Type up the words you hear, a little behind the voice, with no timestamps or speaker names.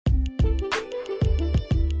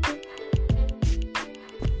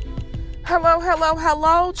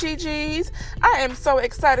Hello, GGs. I am so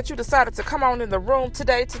excited you decided to come on in the room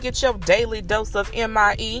today to get your daily dose of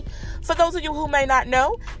MIE. For those of you who may not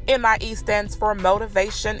know, MIE stands for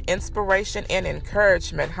motivation, inspiration, and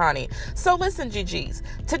encouragement, honey. So listen, GGs.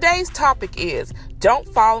 Today's topic is don't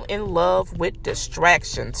fall in love with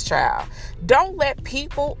distractions, child. Don't let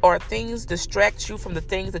people or things distract you from the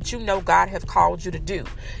things that you know God have called you to do.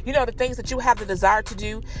 You know, the things that you have the desire to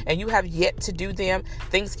do and you have yet to do them.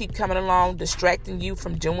 Things keep coming along, distracting you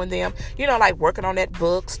from doing them. You know, like working on that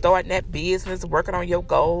book, starting that business, working on your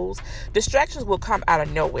goals. Distractions will come out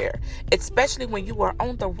of nowhere, especially when you are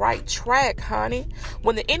on the right track, honey.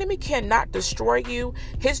 When the enemy cannot destroy you,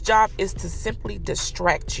 his job is to simply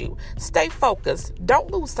distract you. Stay focused.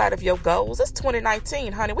 Don't lose sight of your goals. It's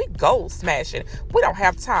 2019, honey. We goal smashing. We don't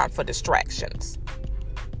have time for distractions.